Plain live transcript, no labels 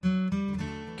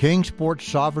Kingsport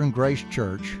Sovereign Grace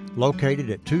Church,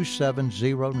 located at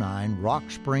 2709 Rock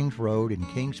Springs Road in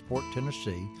Kingsport,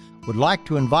 Tennessee, would like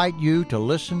to invite you to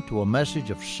listen to a message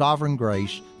of sovereign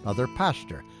grace by their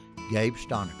pastor, Gabe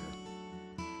Stonecker.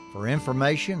 For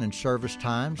information and service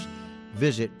times,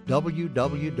 visit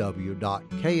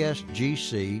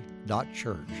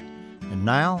www.ksgc.church. And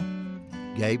now,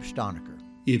 Gabe Stonecker.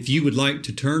 If you would like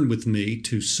to turn with me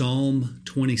to Psalm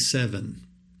 27.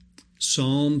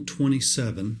 Psalm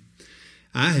 27.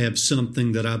 I have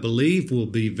something that I believe will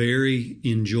be very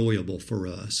enjoyable for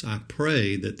us. I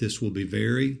pray that this will be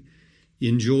very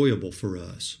enjoyable for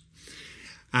us.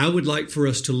 I would like for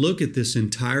us to look at this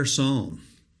entire psalm,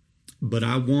 but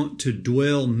I want to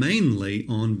dwell mainly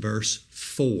on verse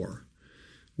 4,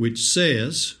 which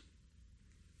says,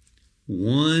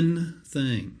 "One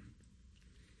thing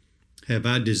have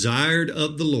I desired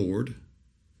of the Lord,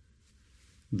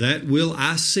 that will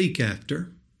I seek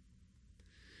after,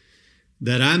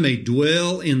 that I may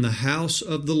dwell in the house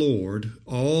of the Lord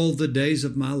all the days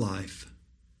of my life,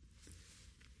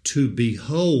 to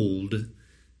behold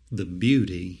the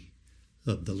beauty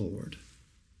of the Lord,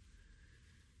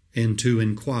 and to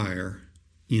inquire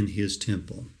in his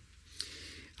temple."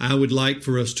 I would like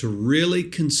for us to really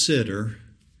consider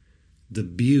the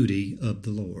beauty of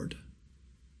the Lord.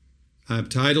 I've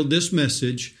titled this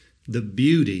message, "The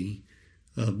Beauty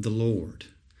of the Lord."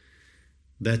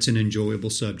 That's an enjoyable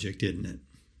subject, isn't it?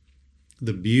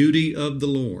 The beauty of the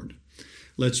Lord.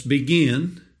 Let's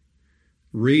begin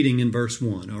reading in verse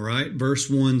 1, all right? Verse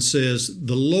 1 says,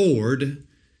 "The Lord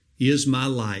is my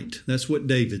light." That's what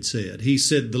David said. He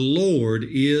said, "The Lord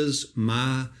is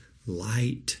my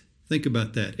light." Think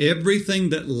about that. Everything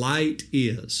that light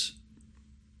is.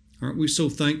 Aren't we so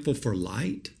thankful for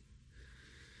light?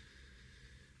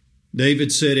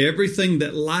 David said, everything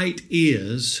that light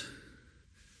is,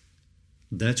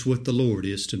 that's what the Lord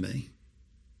is to me.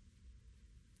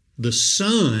 The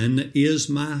sun is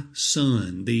my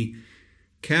sun. The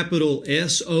capital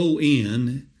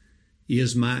S-O-N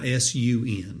is my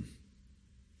S-U-N.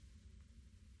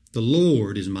 The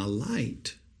Lord is my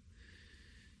light.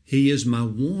 He is my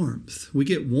warmth. We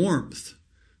get warmth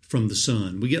from the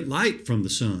sun. We get light from the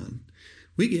sun.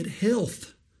 We get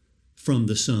health from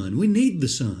the sun. We need the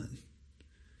sun.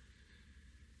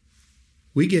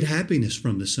 We get happiness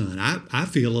from the sun. I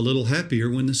feel a little happier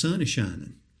when the sun is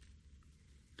shining.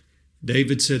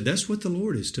 David said, that's what the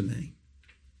Lord is to me.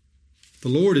 The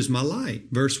Lord is my light.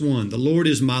 Verse 1, "The Lord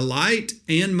is my light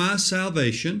and my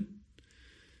salvation.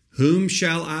 Whom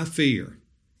shall I fear?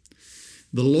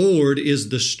 The Lord is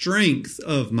the strength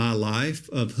of my life.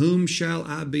 Of whom shall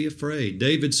I be afraid?"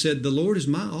 David said, the Lord is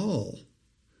my all.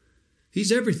 He's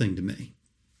everything to me.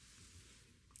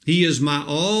 He is my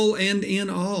all and in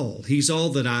all. He's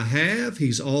all that I have.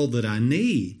 He's all that I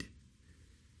need.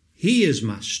 He is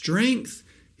my strength.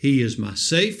 He is my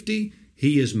safety.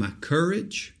 He is my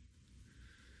courage.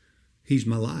 He's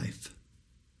my life.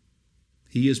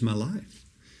 He is my life.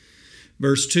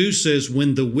 Verse 2 says,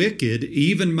 "When the wicked,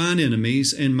 even mine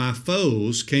enemies and my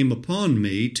foes, came upon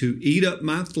me to eat up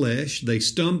my flesh, they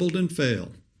stumbled and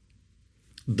fell.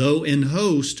 Though an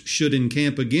host should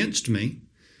encamp against me,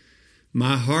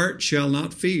 my heart shall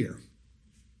not fear.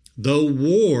 Though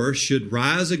war should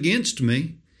rise against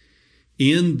me,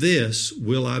 in this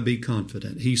will I be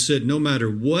confident." He said, no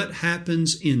matter what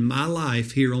happens in my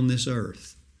life here on this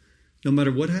earth, no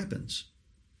matter what happens,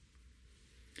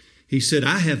 he said,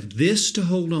 I have this to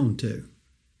hold on to.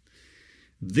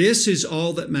 This is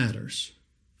all that matters.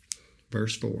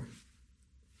 Verse 4,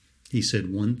 he said,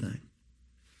 one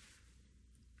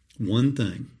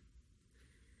thing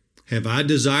have I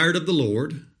desired of the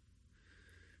Lord,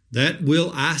 that will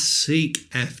I seek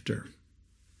after,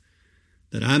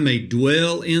 that I may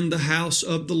dwell in the house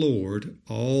of the Lord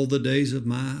all the days of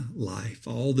my life,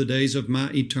 all the days of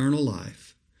my eternal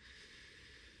life,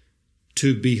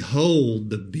 to behold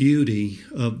the beauty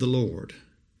of the Lord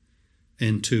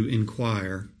and to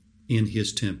inquire in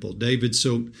his temple. David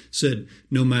said,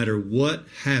 no matter what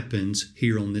happens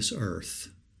here on this earth,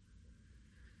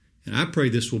 and I pray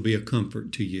this will be a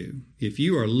comfort to you. If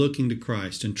you are looking to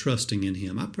Christ and trusting in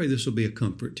him, I pray this will be a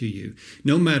comfort to you.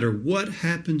 No matter what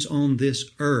happens on this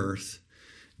earth,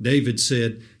 David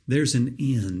said, there's an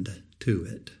end to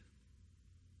it.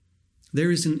 There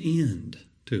is an end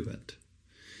to it.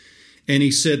 And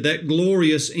he said that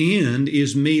glorious end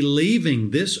is me leaving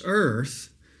this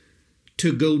earth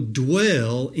to go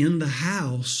dwell in the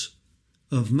house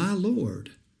of my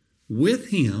Lord with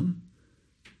him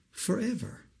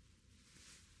forever.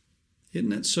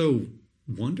 Isn't that so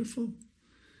wonderful?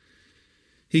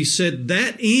 He said,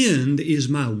 that end is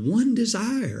my one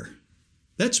desire.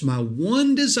 That's my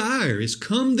one desire, is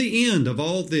come the end of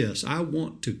all this, I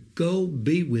want to go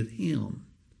be with Him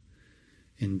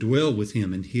and dwell with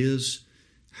Him in His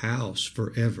house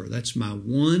forever. That's my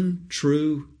one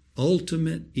true,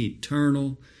 ultimate,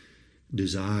 eternal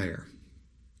desire.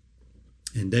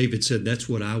 And David said, that's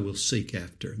what I will seek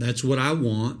after. That's what I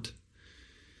want.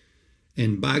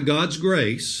 And by God's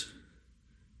grace,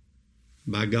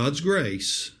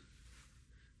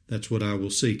 that's what I will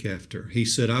seek after. He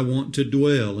said, I want to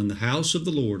dwell in the house of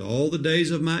the Lord all the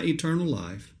days of my eternal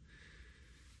life,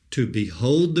 to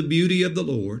behold the beauty of the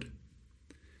Lord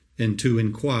and to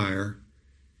inquire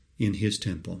in His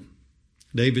temple.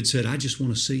 David said, I just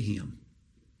want to see Him.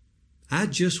 I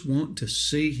just want to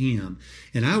see Him,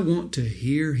 and I want to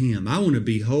hear Him. I want to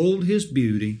behold His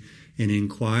beauty and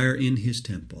inquire in His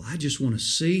temple. I just want to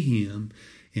see Him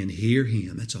and hear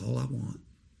Him. That's all I want.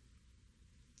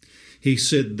 He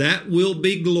said, that will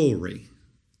be glory.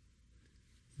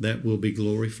 That will be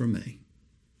glory for me.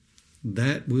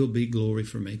 That will be glory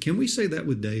for me. Can we say that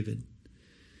with David?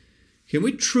 Can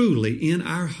we truly, in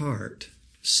our heart,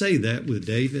 say that with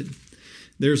David?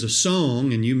 There's a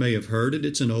song, and you may have heard it.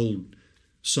 It's an old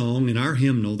song in our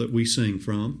hymnal that we sing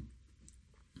from.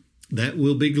 That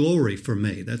will be glory for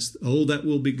me. That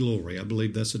will be glory. I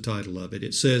believe that's the title of it.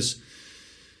 It says,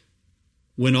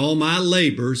 when all my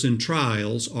labors and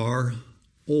trials are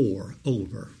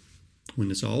over, when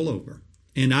it's all over,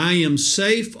 and I am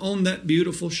safe on that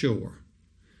beautiful shore,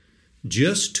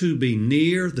 just to be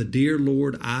near the dear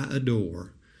Lord I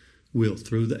adore, will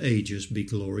through the ages be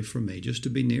glory for me, just to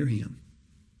be near Him.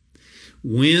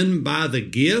 When by the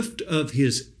gift of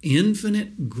His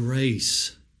infinite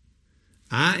grace,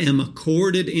 I am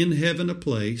accorded in heaven a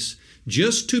place,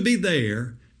 just to be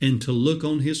there and to look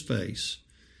on His face,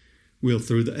 will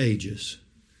through the ages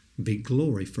be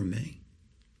glory for me.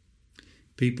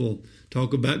 People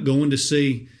talk about going to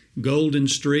see golden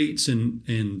streets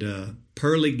and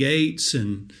pearly gates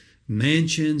and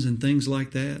mansions and things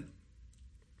like that.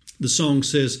 The song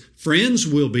says, friends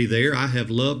will be there I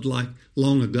have loved like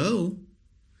long ago.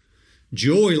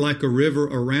 Joy like a river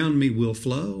around me will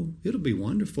flow. It'll be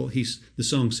wonderful. The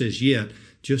song says, yet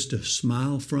just a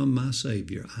smile from my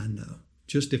Savior I know.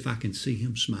 Just if I can see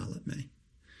Him smile at me,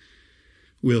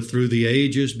 will through the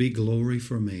ages be glory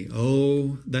for me.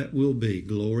 Oh, that will be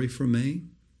glory for me.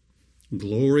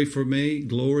 Glory for me,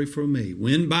 glory for me.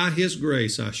 When by His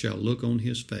grace I shall look on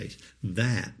His face,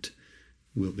 that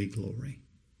will be glory.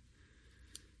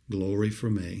 Glory for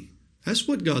me. That's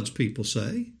what God's people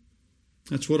say.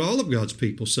 That's what all of God's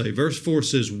people say. Verse 4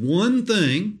 says, one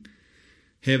thing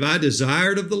have I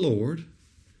desired of the Lord,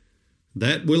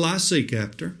 that will I seek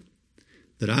after,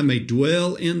 that I may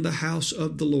dwell in the house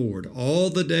of the Lord all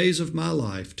the days of my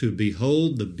life, to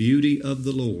behold the beauty of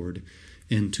the Lord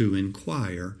and to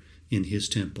inquire in His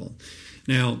temple.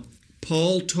 Now,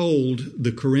 Paul told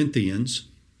the Corinthians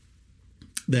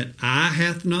that eye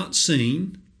hath not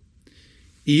seen,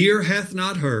 ear hath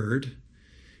not heard,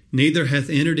 neither hath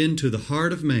entered into the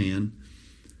heart of man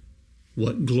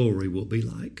what glory will be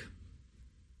like.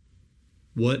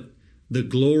 What the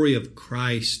glory of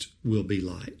Christ will be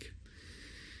like.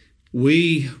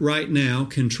 We right now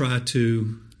can try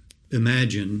to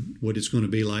imagine what it's going to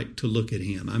be like to look at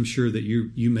Him. I'm sure that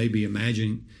you may be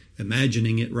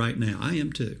imagining it right now. I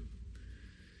am too.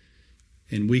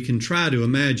 And we can try to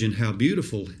imagine how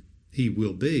beautiful He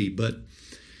will be, but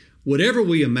whatever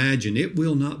we imagine, it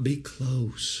will not be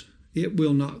close. It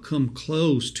will not come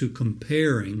close to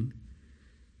comparing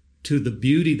to the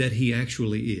beauty that He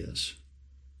actually is.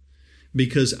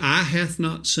 Because eye hath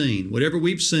not seen, whatever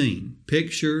we've seen,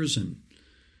 pictures, and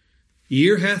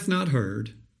ear hath not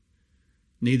heard,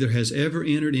 neither has ever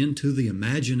entered into the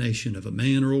imagination of a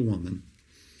man or a woman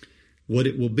what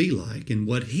it will be like and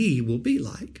what He will be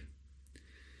like.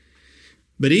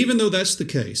 But even though that's the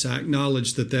case, I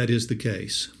acknowledge that that is the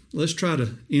case. Let's try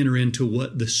to enter into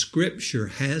what the Scripture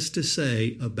has to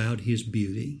say about His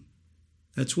beauty.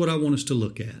 That's what I want us to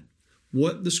look at.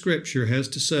 What the Scripture has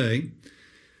to say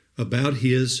about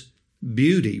His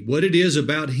beauty. What it is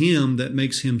about Him that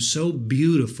makes Him so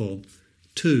beautiful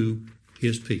to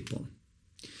His people.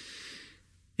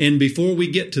 And before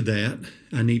we get to that,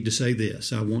 I need to say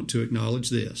this. I want to acknowledge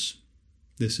this.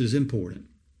 This is important.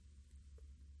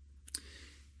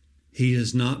 He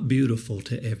is not beautiful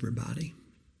to everybody.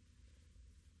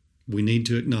 We need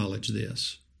to acknowledge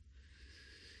this.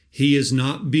 He is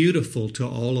not beautiful to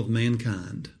all of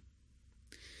mankind.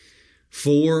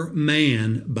 For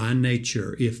man, by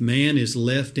nature, if man is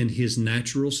left in his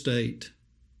natural state,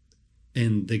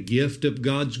 and the gift of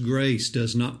God's grace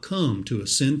does not come to a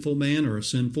sinful man or a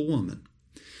sinful woman,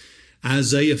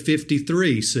 Isaiah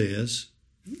 53 says,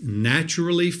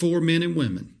 naturally for men and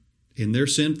women in their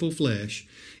sinful flesh,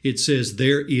 it says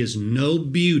there is no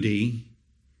beauty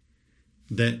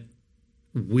that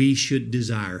we should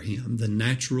desire him. The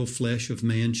natural flesh of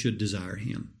man should desire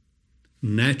him.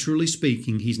 Naturally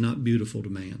speaking, he's not beautiful to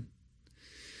man.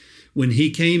 When he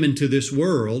came into this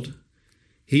world,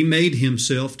 he made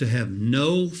himself to have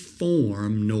no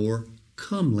form nor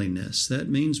comeliness. That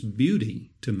means beauty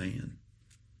to man.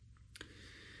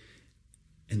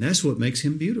 And that's what makes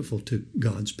him beautiful to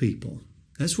God's people.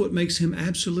 That's what makes him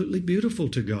absolutely beautiful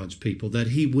to God's people, that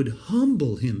he would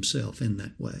humble himself in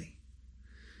that way.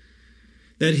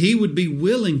 That he would be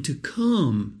willing to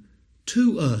come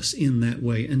to us in that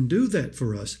way and do that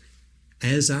for us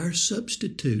as our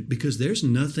substitute, because there's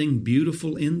nothing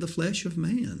beautiful in the flesh of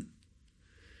man.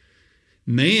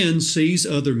 Man sees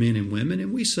other men and women,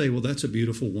 and we say, well, that's a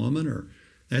beautiful woman or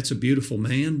that's a beautiful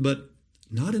man, but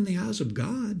not in the eyes of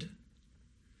God.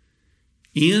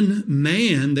 In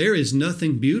man, there is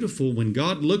nothing beautiful. When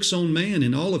God looks on man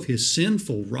in all of his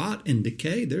sinful rot and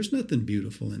decay, there's nothing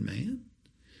beautiful in man.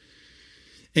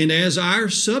 And as our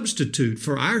substitute,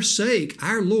 for our sake,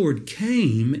 our Lord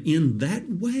came in that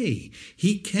way.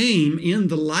 He came in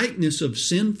the likeness of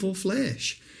sinful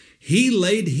flesh. He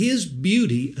laid his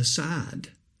beauty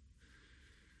aside.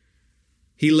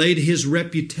 He laid his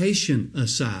reputation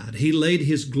aside. He laid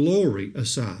his glory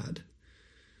aside.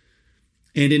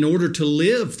 And in order to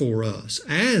live for us,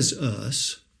 as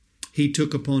us, he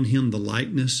took upon him the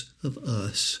likeness of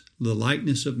us, the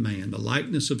likeness of man, the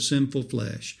likeness of sinful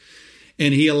flesh.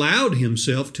 And he allowed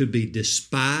himself to be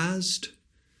despised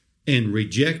and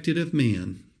rejected of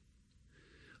men,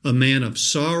 a man of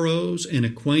sorrows and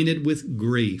acquainted with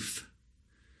grief.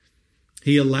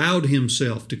 He allowed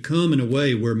himself to come in a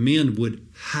way where men would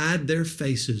hide their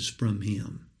faces from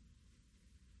him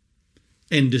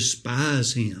and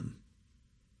despise him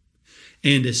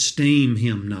and esteem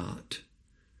him not.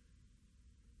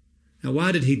 Now,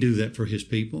 why did he do that for his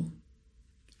people?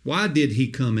 Why did he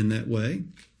come in that way?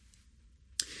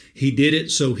 He did it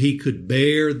so he could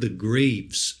bear the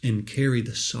griefs and carry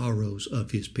the sorrows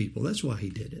of his people. That's why he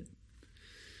did it.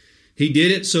 He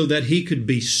did it so that he could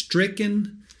be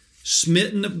stricken,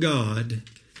 smitten of God,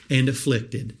 and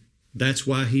afflicted. That's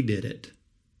why he did it.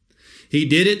 He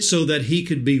did it so that he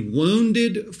could be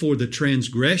wounded for the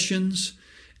transgressions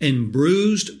and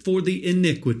bruised for the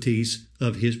iniquities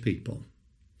of his people.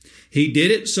 He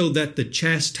did it so that the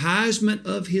chastisement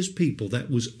of his people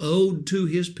that was owed to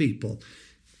his people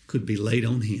could be laid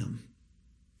on him.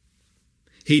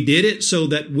 He did it so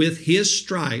that with his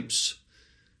stripes,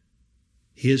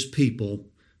 his people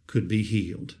could be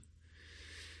healed.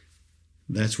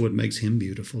 That's what makes him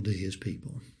beautiful to his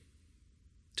people.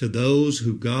 To those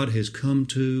who God has come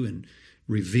to and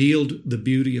revealed the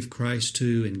beauty of Christ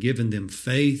to and given them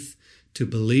faith to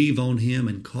believe on him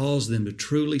and cause them to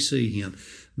truly see him,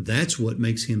 that's what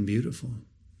makes him beautiful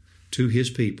to his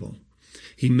people.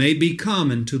 He may be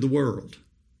common to the world,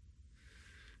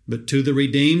 but to the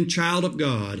redeemed child of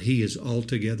God, he is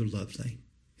altogether lovely.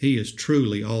 He is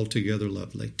truly altogether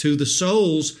lovely. To the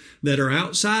souls that are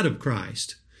outside of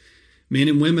Christ, men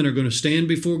and women are going to stand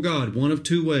before God one of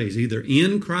two ways, either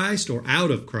in Christ or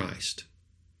out of Christ.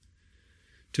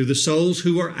 To the souls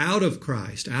who are out of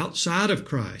Christ, outside of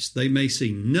Christ, they may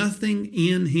see nothing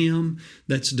in him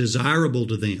that's desirable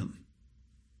to them.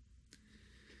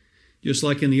 Just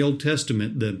like in the Old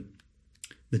Testament, the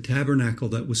tabernacle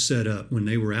that was set up when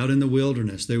they were out in the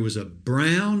wilderness, there was a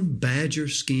brown badger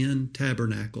skin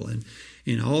tabernacle.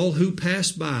 And all who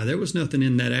passed by, there was nothing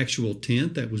in that actual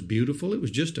tent that was beautiful. It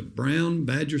was just a brown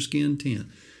badger skin tent.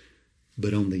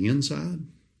 But on the inside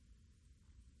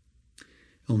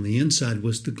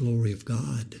was the glory of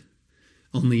God.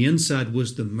 On the inside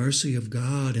was the mercy of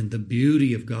God and the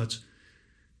beauty of God's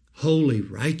holy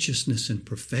righteousness and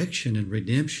perfection and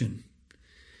redemption.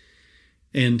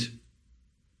 And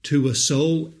to a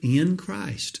soul in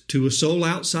Christ, to a soul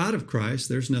outside of Christ,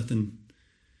 there's nothing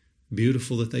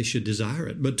beautiful that they should desire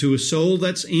it. But to a soul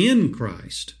that's in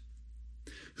Christ,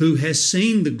 who has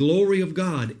seen the glory of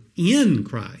God in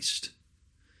Christ,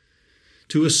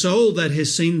 to a soul that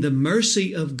has seen the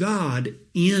mercy of God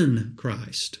in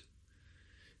Christ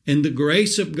and the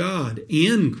grace of God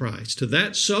in Christ, to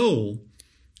that soul,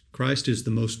 Christ is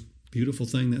the most beautiful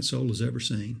thing that soul has ever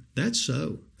seen. That's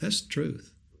so. That's the truth.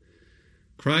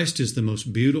 Christ is the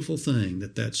most beautiful thing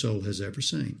that soul has ever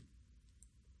seen.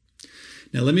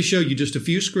 Now, let me show you just a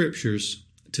few scriptures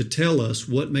to tell us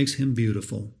what makes him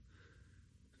beautiful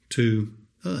to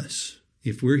us.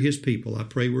 If we're his people, I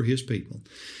pray we're his people.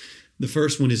 The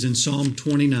first one is in Psalm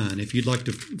 29. If you'd like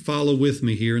to follow with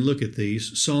me here and look at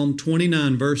these. Psalm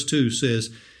 29 verse 2 says,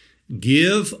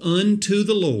 Give unto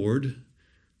the Lord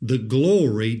the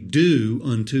glory due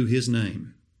unto his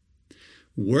name.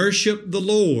 Worship the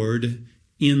Lord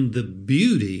in the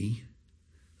beauty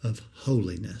of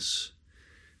holiness.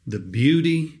 The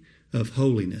beauty of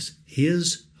holiness.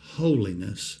 His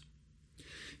holiness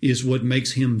is what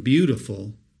makes him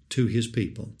beautiful to his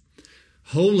people.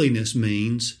 Holiness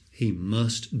means he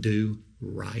must do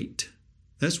right.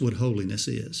 That's what holiness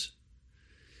is.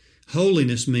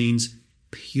 Holiness means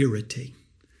purity,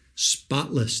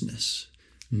 spotlessness,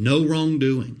 no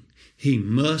wrongdoing. He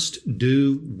must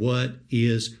do what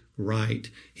is right.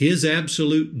 His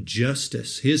absolute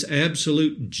justice, his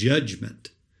absolute judgment.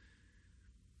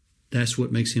 That's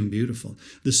what makes him beautiful.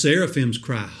 The seraphims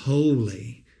cry,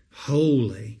 holy,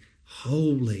 holy,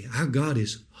 holy. Our God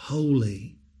is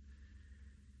holy.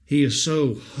 He is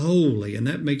so holy, and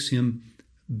that makes him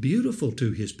beautiful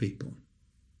to his people.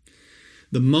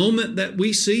 The moment that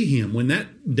we see him, when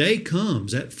that day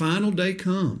comes, that final day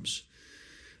comes,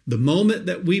 the moment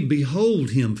that we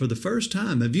behold him for the first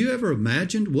time, have you ever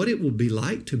imagined what it will be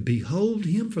like to behold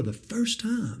him for the first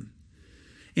time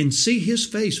and see his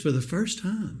face for the first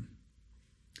time?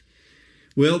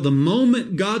 Well, the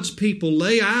moment God's people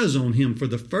lay eyes on him for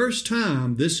the first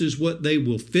time, this is what they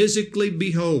will physically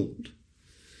behold.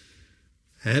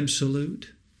 Absolute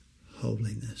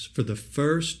holiness. For the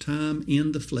first time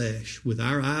in the flesh, with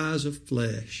our eyes of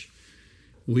flesh,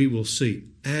 we will see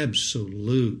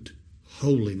absolute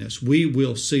holiness. We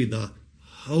will see the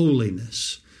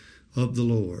holiness of the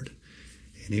Lord,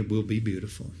 and it will be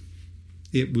beautiful.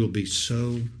 It will be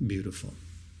so beautiful.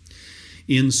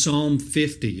 In Psalm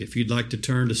 50, if you'd like to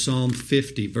turn to Psalm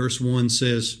 50, verse 1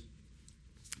 says,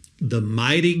 "The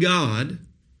mighty God,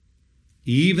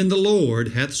 even the Lord,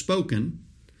 hath spoken,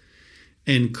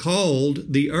 and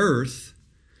called the earth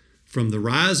from the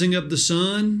rising of the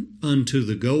sun unto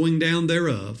the going down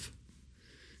thereof,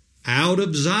 out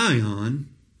of Zion,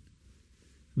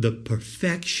 the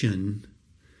perfection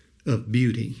of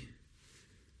beauty,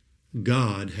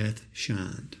 God hath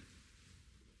shined."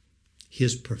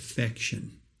 His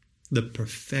perfection, the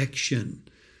perfection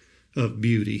of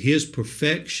beauty. His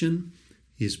perfection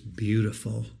is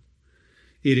beautiful.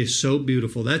 It is so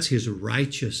beautiful. That's his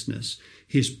righteousness,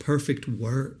 his perfect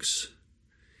works.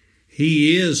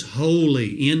 He is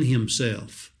holy in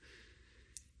himself,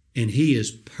 and he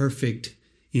is perfect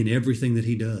in everything that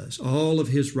he does. All of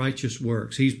his righteous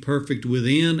works. He's perfect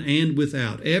within and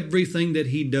without. Everything that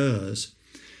he does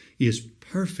is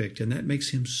perfect, and that makes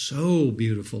him so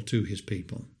beautiful to his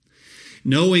people.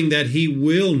 Knowing that he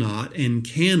will not and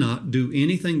cannot do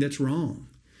anything that's wrong.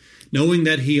 Knowing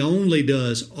that he only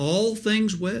does all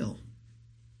things well.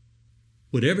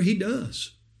 Whatever he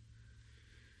does,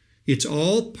 it's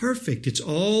all perfect. It's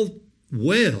all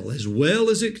well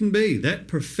as it can be. That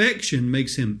perfection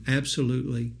makes him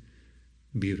absolutely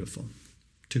beautiful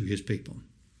to his people.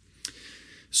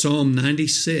 Psalm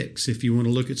 96, if you want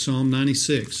to look at Psalm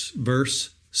 96,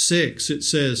 verse 6, it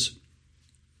says,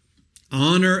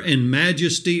 "Honor and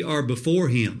majesty are before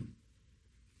him.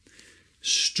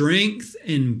 Strength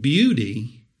and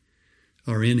beauty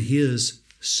are in his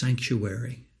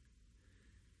sanctuary."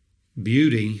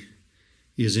 Beauty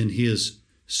is in his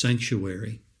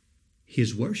sanctuary,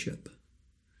 his worship.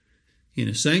 In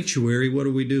a sanctuary, what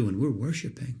are we doing? We're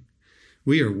worshiping.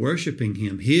 We are worshiping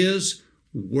him. His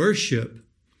worship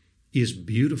is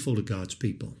beautiful to God's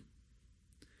people.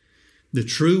 The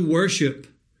true worship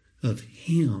of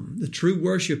him, true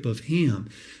worship of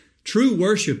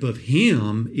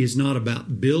him is not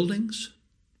about buildings.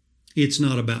 It's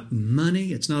not about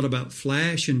money. It's not about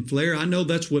flash and flare. I know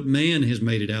that's what man has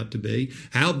made it out to be.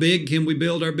 How big can we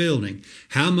build our building?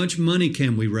 How much money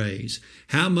can we raise?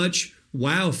 How much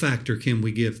wow factor can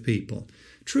we give people?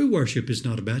 True worship is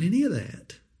not about any of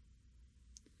that.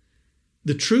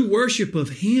 The true worship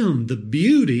of him, the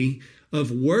beauty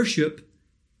of worship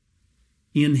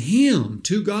in him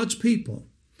to God's people.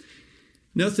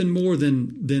 Nothing more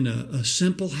than a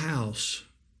simple house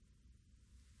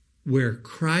where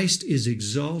Christ is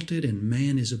exalted and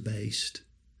man is abased.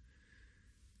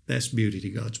 That's beauty to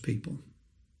God's people.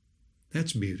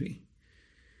 That's beauty.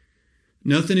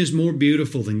 Nothing is more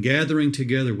beautiful than gathering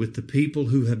together with the people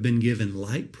who have been given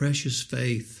like precious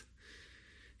faith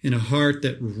in a heart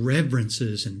that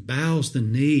reverences and bows the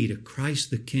knee to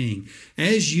Christ the King.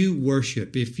 As you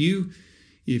worship, if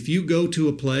you go to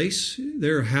a place,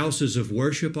 there are houses of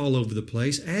worship all over the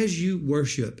place. As you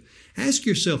worship, ask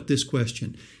yourself this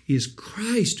question: is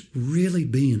Christ really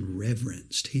being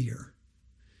reverenced here?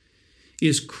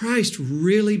 Is Christ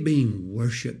really being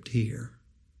worshiped here?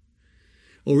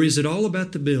 Or is it all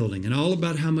about the building and all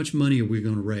about how much money are we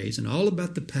going to raise and all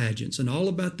about the pageants and all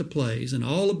about the plays and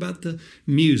all about the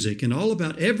music and all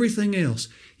about everything else?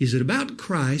 Is it about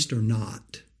Christ or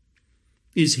not?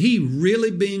 Is He really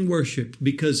being worshiped?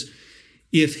 Because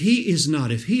if He is not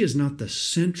the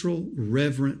central,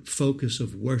 reverent focus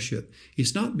of worship,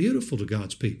 it's not beautiful to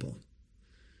God's people.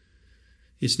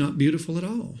 It's not beautiful at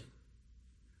all.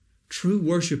 True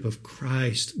worship of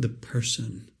Christ, the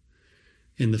person,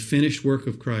 and the finished work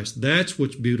of Christ, that's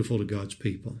what's beautiful to God's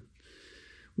people.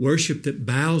 Worship that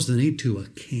bows the knee to a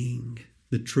king,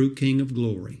 the true King of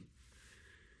glory.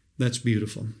 That's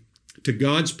beautiful. To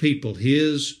God's people,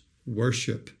 His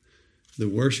worship, the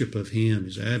worship of Him,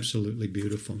 is absolutely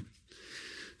beautiful.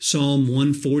 Psalm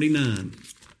 149.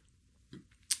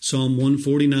 Psalm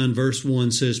 149 verse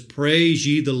 1 says, "Praise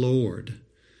ye the Lord.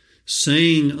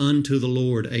 Sing unto the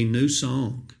Lord a new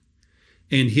song,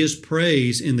 and His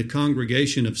praise in the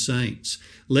congregation of saints.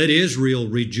 Let Israel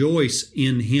rejoice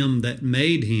in Him that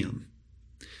made him.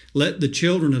 Let the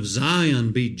children of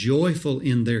Zion be joyful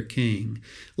in their King.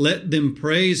 Let them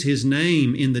praise His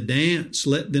name in the dance.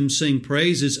 Let them sing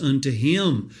praises unto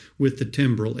Him with the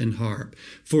timbrel and harp.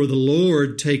 For the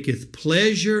Lord taketh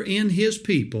pleasure in His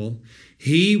people.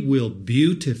 He will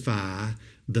beautify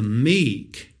the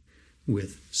meek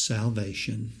with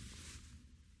salvation."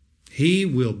 He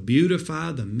will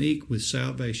beautify the meek with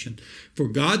salvation. For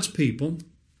God's people,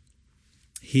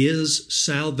 His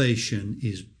salvation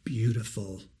is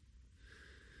beautiful.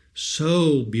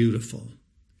 So beautiful.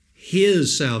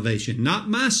 His salvation, not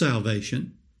my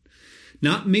salvation,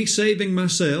 not me saving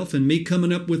myself and me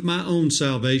coming up with my own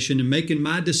salvation and making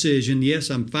my decision. Yes,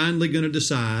 I'm finally going to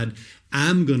decide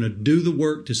I'm going to do the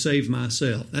work to save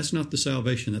myself. That's not the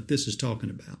salvation that this is talking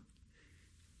about.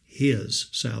 His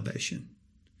salvation.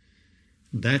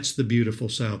 That's the beautiful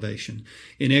salvation.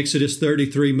 In Exodus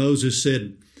 33, Moses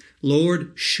said,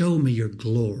 "Lord, show me your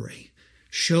glory.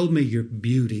 Show me your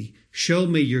beauty. Show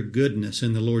me your goodness."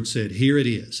 And the Lord said, "Here it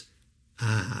is.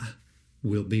 I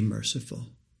will be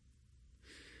merciful.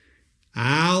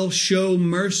 I'll show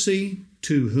mercy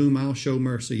to whom I'll show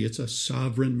mercy." It's a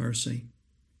sovereign mercy.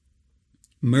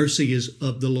 Mercy is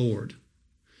of the Lord.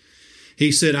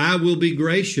 He said, "I will be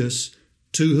gracious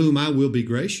to whom I will be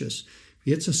gracious."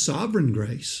 It's a sovereign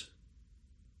grace.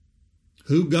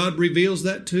 Who God reveals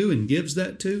that to and gives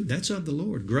that to, that's of the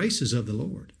Lord. Grace is of the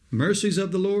Lord. Mercy is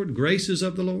of the Lord. Grace is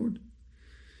of the Lord.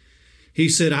 He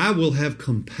said, "I will have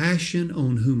compassion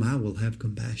on whom I will have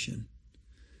compassion."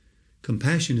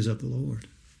 Compassion is of the Lord,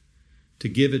 to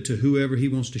give it to whoever He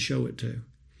wants to show it to.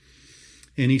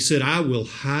 And He said, "I will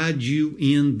hide you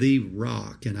in the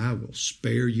rock, and I will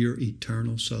spare your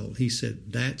eternal soul." He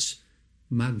said, that's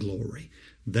my glory.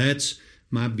 That's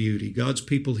my beauty. God's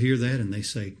people hear that and they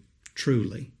say,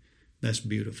 truly, that's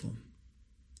beautiful.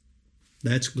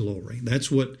 That's glory. That's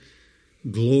what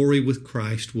glory with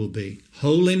Christ will be.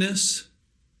 Holiness,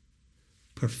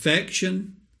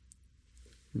 perfection,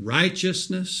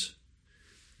 righteousness,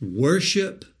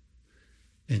 worship,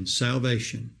 and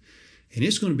salvation. And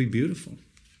it's going to be beautiful.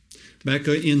 Back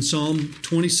in Psalm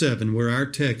 27, where our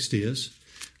text is,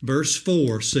 verse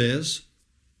 4 says,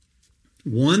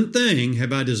 "One thing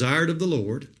have I desired of the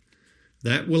Lord,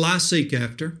 that will I seek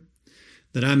after,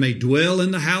 that I may dwell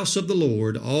in the house of the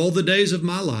Lord all the days of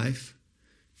my life,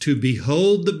 to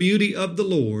behold the beauty of the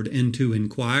Lord, and to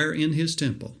inquire in His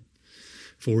temple.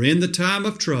 For in the time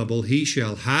of trouble He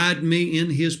shall hide me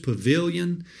in His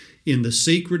pavilion. In the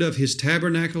secret of His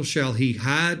tabernacle shall He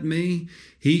hide me.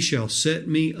 He shall set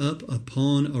me up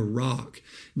upon a rock."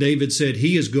 David said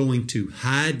He is going to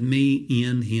hide me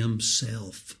in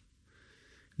Himself.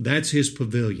 That's His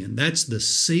pavilion. That's the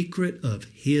secret of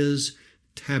His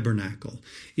tabernacle.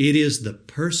 It is the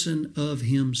person of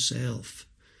Himself.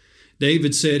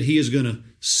 David said He is going to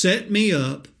set me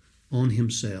up on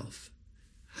Himself.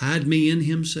 Hide me in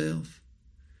Himself.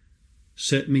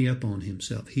 Set me up on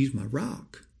Himself. He's my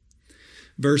rock.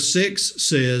 Verse 6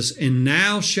 says, "And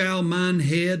now shall mine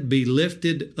head be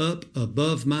lifted up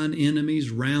above mine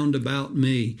enemies round about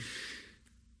me."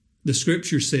 The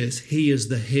Scripture says He is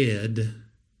the head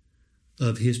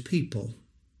of His people.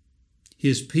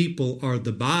 His people are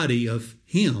the body of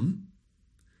Him.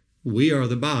 We are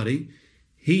the body.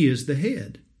 He is the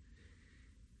head.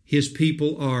 His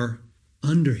people are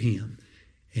under Him,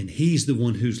 and He's the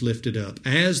one who's lifted up.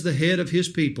 As the head of His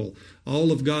people,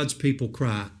 all of God's people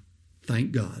cry,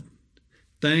 "Thank God.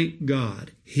 Thank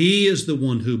God." He is the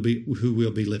one who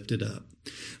will be lifted up.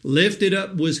 Lifted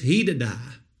up was He to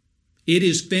die. "It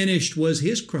is finished" was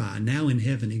His cry, now in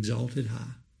heaven exalted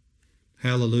high.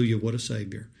 Hallelujah, what a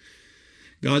Savior.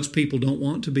 God's people don't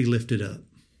want to be lifted up.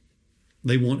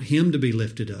 They want Him to be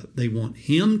lifted up. They want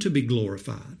Him to be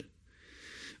glorified.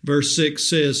 Verse 6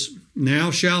 says,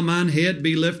 Now shall mine head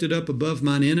be lifted up above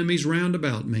mine enemies round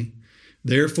about me.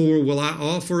 Therefore will I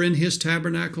offer in His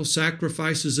tabernacle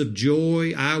sacrifices of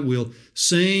joy. I will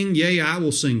sing, yea, I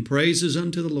will sing praises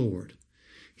unto the Lord.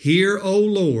 Hear, O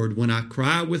Lord, when I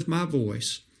cry with my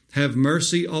voice. Have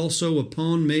mercy also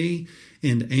upon me,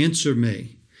 and answer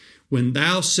me. When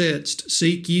thou saidst,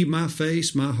 Seek ye my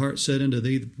face, my heart said unto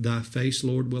thee, Thy face,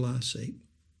 Lord, will I seek.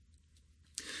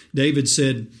 David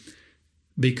said,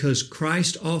 Because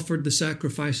Christ offered the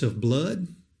sacrifice of blood,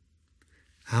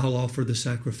 I'll offer the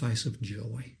sacrifice of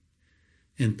joy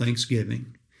and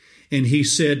thanksgiving. And he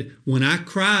said, when I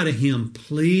cry to Him,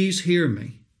 please hear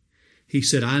me. He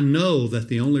said, I know that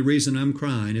the only reason I'm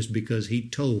crying is because He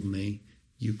told me,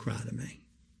 you cry to me.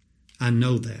 I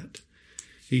know that.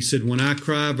 He said, when I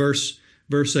cry, verse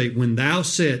 8, when thou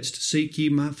saidst, Seek ye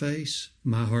my face,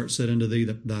 my heart said unto thee,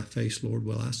 Thy face, Lord,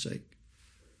 will I seek.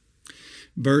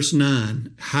 Verse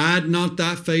 9, Hide not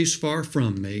thy face far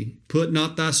from me, put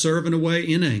not thy servant away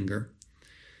in anger.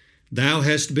 Thou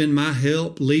hast been my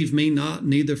help, leave me not,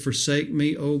 neither forsake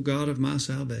me, O God of my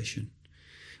salvation.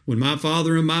 When my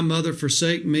father and my mother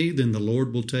forsake me, then the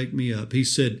Lord will take me up. He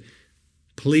said,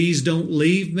 please don't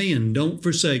leave me and don't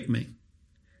forsake me.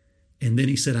 And then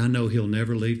he said, I know He'll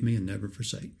never leave me and never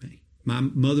forsake me. My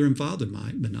mother and father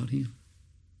might, but not Him.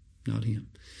 Not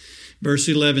Him. Verse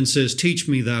 11 says, Teach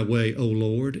me thy way, O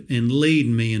Lord, and lead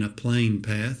me in a plain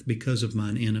path because of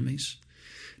mine enemies.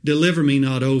 Deliver me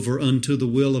not over unto the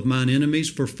will of mine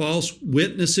enemies, for false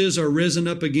witnesses are risen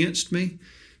up against me,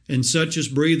 and such as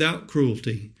breathe out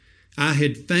cruelty. I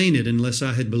had fainted unless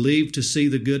I had believed to see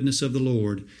the goodness of the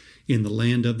Lord in the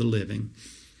land of the living.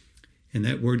 And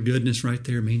that word goodness right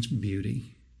there means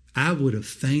beauty. I would have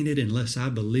fainted unless I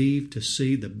believed to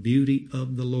see the beauty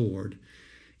of the Lord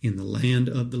in the land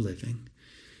of the living.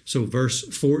 So verse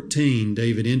 14,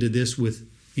 David ended this with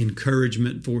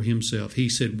encouragement for himself. He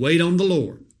said, wait on the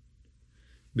Lord.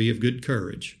 Be of good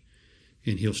courage,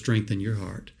 and He'll strengthen your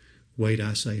heart. Wait,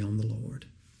 I say, on the Lord.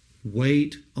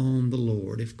 Wait on the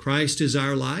Lord. If Christ is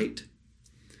our light,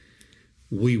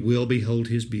 we will behold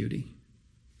His beauty.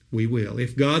 We will.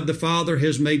 If God the Father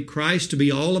has made Christ to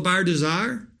be all of our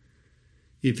desire,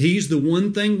 if He's the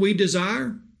one thing we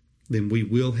desire, then we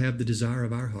will have the desire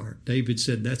of our heart. David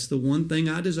said, that's the one thing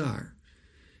I desire.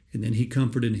 And then he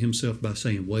comforted himself by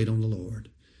saying, wait on the Lord.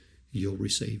 You'll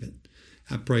receive it.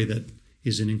 I pray that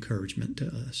is an encouragement to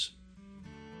us.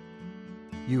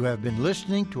 You have been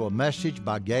listening to a message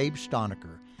by Gabe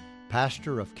Stonecker,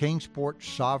 pastor of Kingsport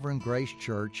Sovereign Grace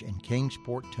Church in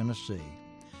Kingsport, Tennessee.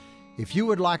 If you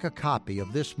would like a copy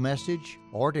of this message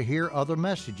or to hear other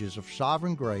messages of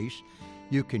Sovereign Grace,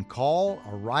 you can call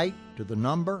or write to the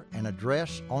number and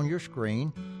address on your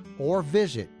screen or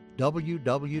visit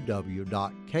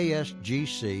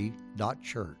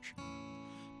www.ksgc.church.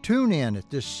 Tune in at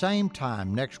this same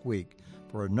time next week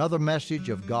for another message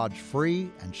of God's free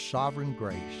and sovereign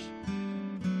grace.